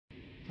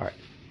All right.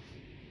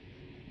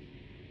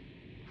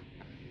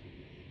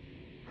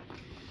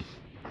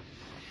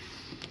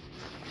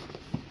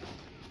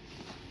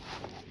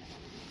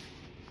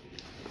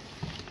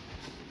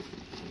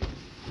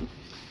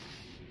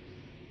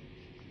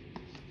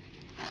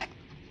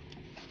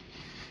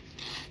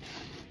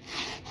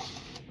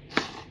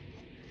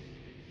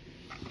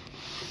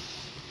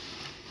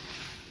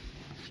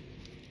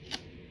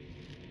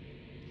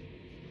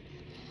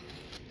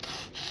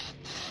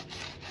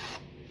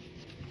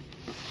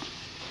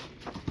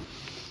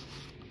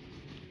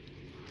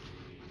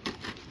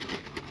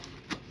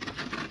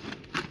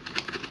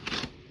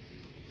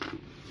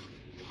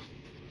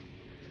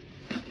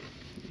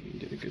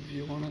 Get a good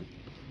view on it.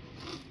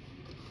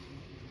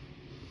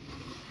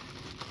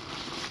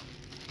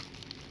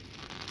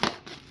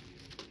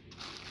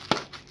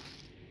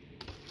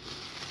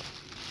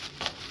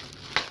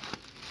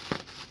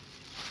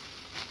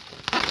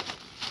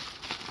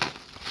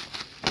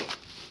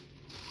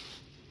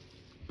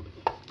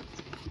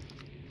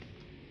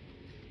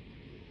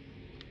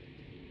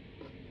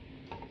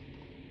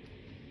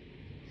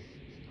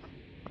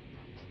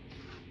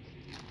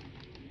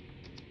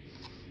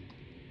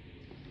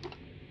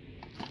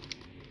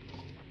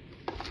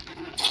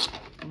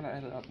 I'm gonna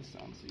edit out the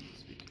sound so you can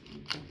speak.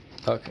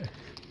 Okay.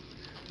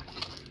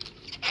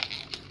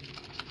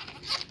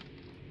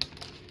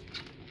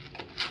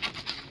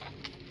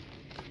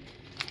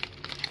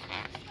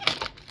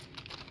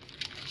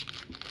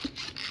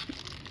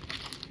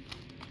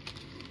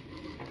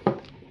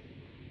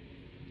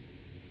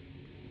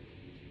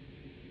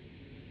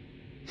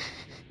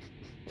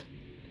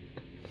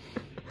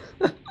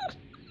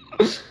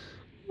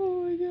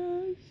 Oh my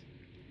gosh.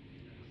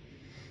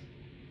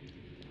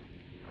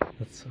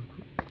 That's so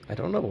cool. I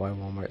don't know why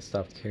Walmart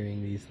stopped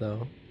carrying these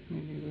though.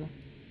 Me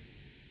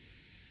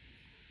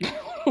neither.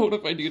 What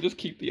if I do just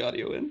keep the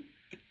audio in?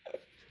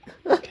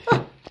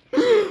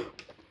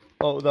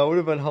 Oh, that would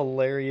have been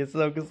hilarious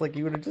though, because like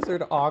you would have just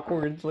heard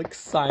awkward like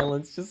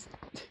silence. Just.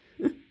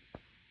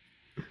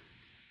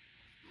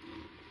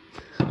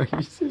 Are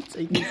you still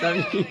taking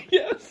something?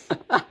 Yes.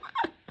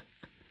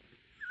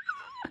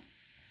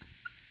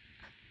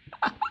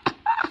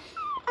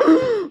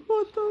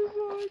 What the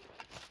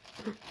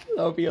fuck?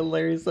 That would be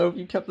hilarious though if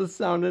you kept the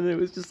sound in and it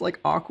was just like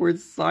awkward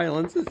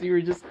silence as you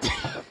were just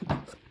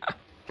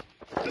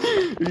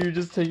you were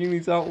just taking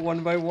these out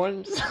one by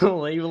one, just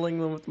labeling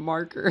them with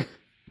marker.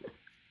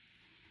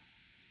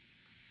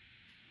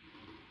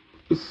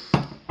 It's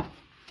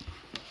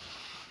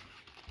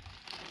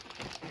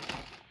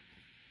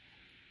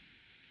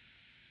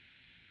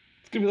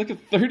gonna be like a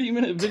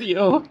 30-minute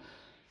video.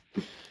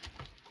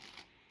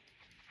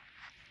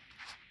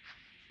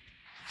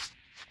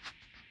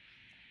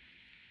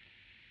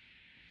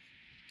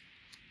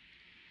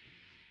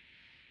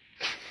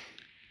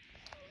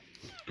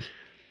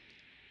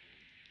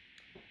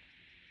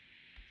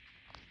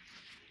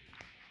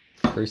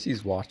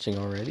 Percy's watching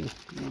already. You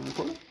wanna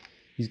record it?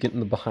 He's getting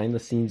the behind the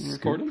scenes You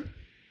scoop. recording?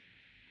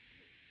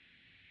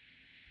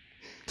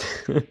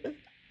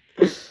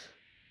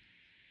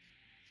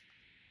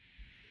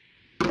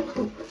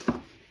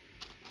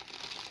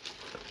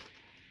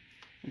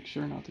 Make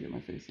sure not to get my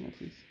face in it,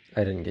 please.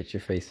 I didn't get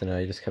your face in it,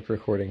 I just kept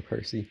recording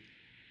Percy.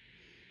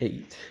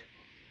 8.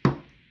 Good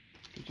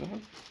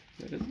job.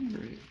 That isn't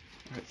great.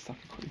 Alright, stop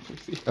recording,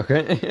 Percy.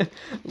 Okay.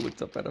 I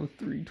looked up at him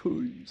 3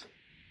 times.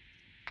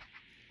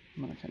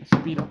 I'm gonna kind of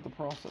speed up the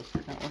process.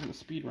 We're gonna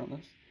speed run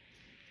this.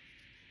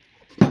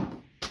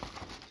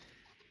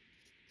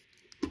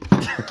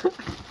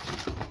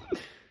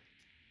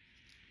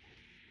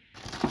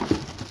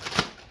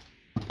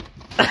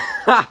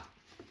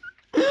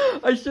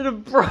 I should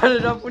have brought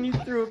it up when you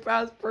threw it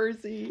past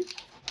Percy.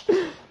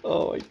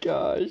 Oh my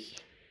gosh.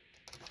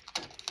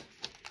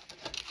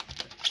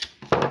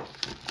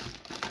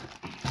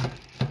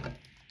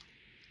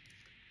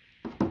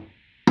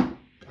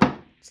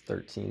 It's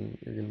 13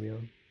 you're gonna be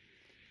on.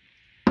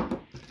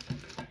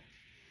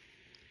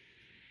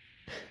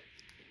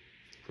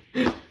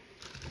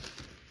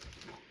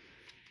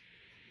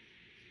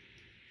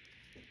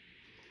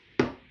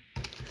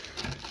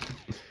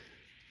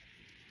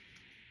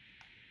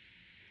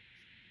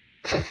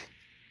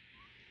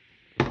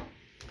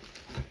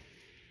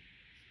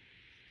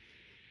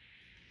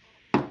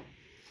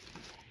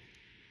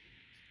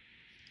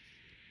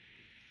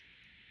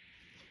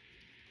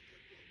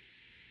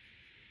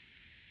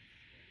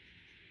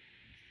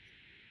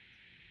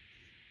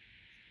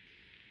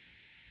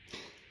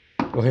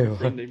 Wait, A what?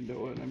 friend named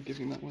Noah, and I'm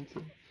giving that one to.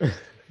 Which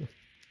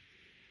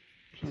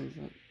one is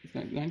that? Is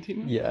that 19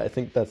 now? Yeah, I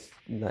think that's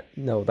not,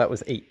 no, that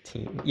was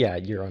 18. Yeah,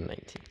 you're on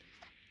 19.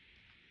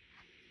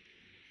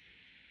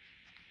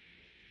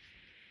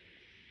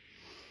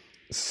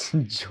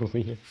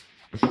 Julian.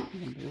 I'm gonna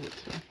mail it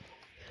to him.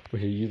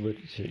 Wait, are you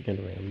literally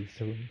gonna mail these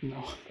to him?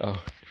 No.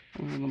 Oh. I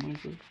don't have the money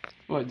for it.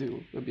 Well, I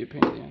do. That'd be a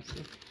pain in the ass,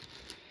 though.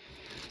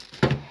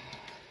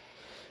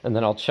 And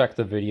then I'll check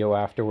the video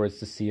afterwards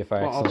to see if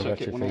I Well, I'll accidentally check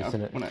got it your face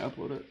in it. when I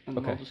upload it, and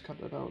then Okay. I'll just cut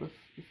that out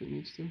if it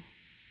needs to.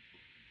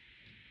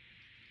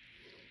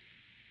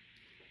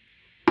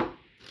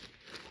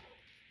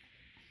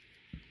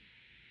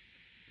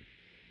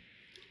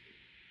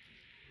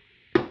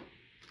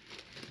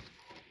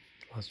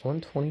 Last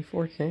one,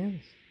 24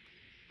 cans.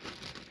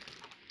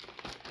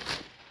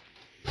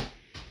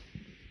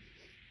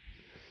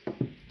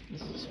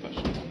 This is a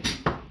special one.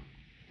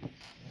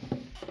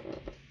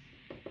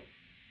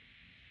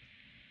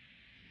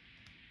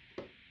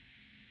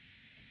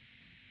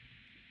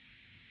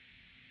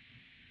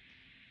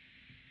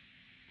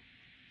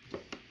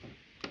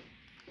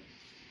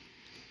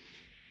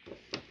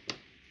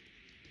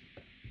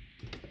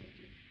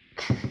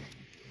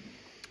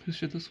 Who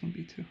should this one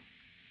be to?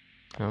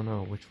 I don't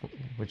know which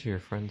of your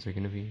friends are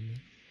gonna be.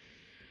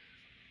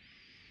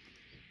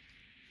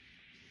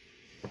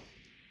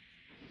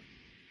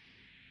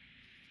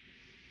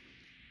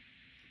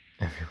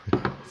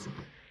 Everyone else.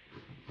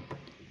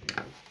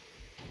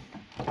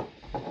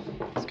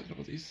 Let's get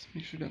all these.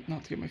 Make sure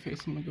not to get my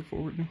face. I'm gonna go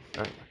forward now.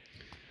 Alright.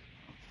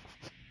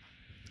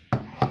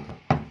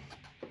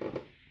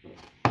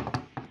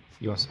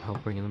 You want some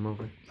help bringing them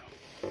over? No.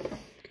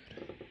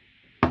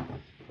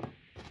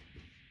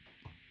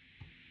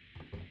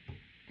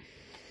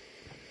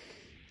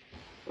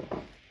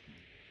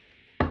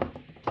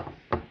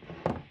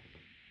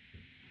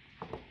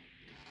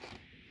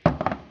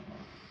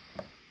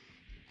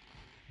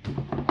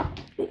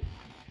 Good.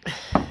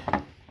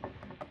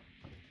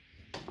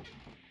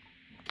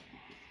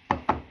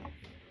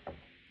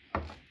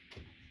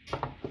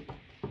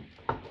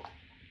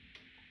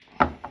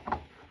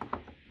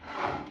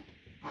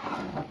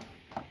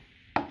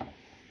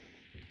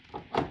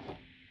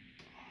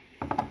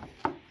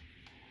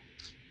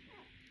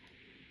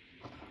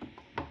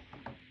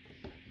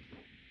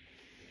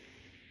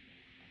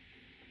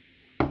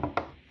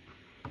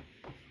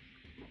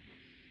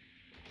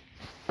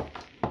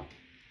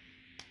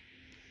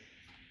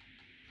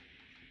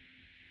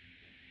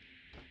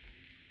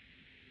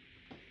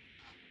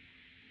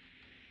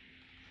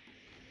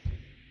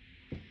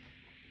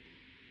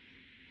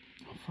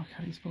 Oh fuck,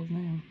 how do you spell his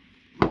name?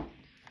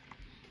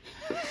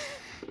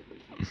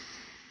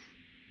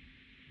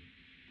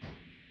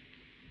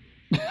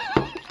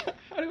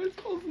 How do I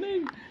spell his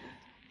name?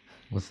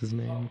 What's his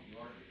name?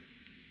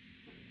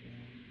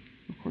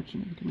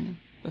 Unfortunately, coming in.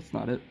 That's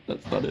not it.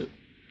 That's not it.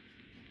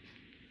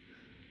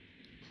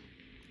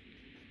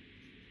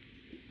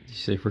 Did you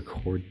say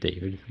record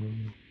David?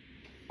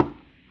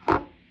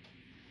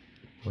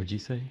 What'd you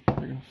say? They're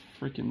gonna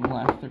freaking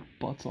laugh their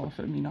butts off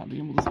at me not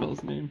being able to spell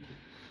his name.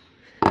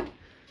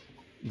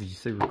 Did you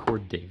say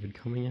record David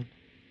coming in?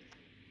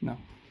 No.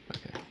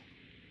 Okay.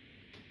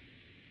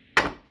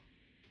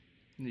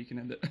 You can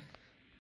end it.